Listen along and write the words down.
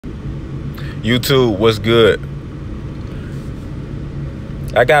YouTube, what's good?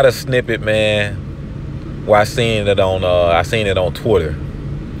 I got a snippet, man. Well, I seen it on Twitter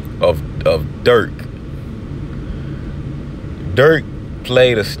of Durk. Durk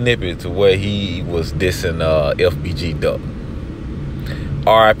played a snippet to where he was dissing FBG Duck.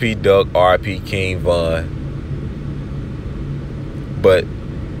 R.I.P. Duck, R.I.P. King Von. But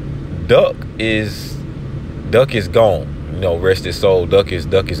Duck is gone. You know, rest his soul. Duck is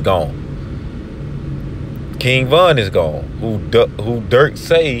gone. King Von is gone. Who Durk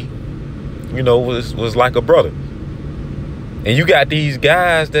say, you know, was like a brother. And you got these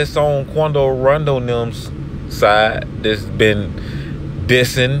guys that's on Quando Rondo and them's side that's been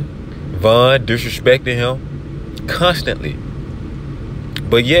dissing Von, disrespecting him constantly.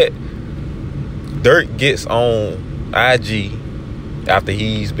 But yet, Durk gets on IG after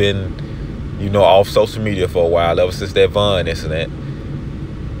he's been, you know, off social media for a while, ever since that Von incident.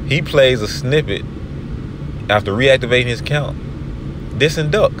 He plays a snippet after reactivating his account, dissing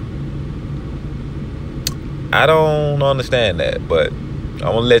Duck. I don't understand that, but I'm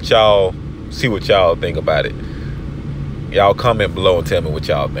gonna let y'all see what y'all think about it. Y'all comment below and tell me what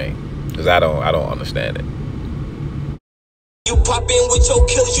y'all think, because I don't understand it. You pop in with your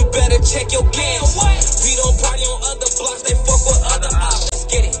killers, you better check your games. We don't party on other blocks, they fuck with other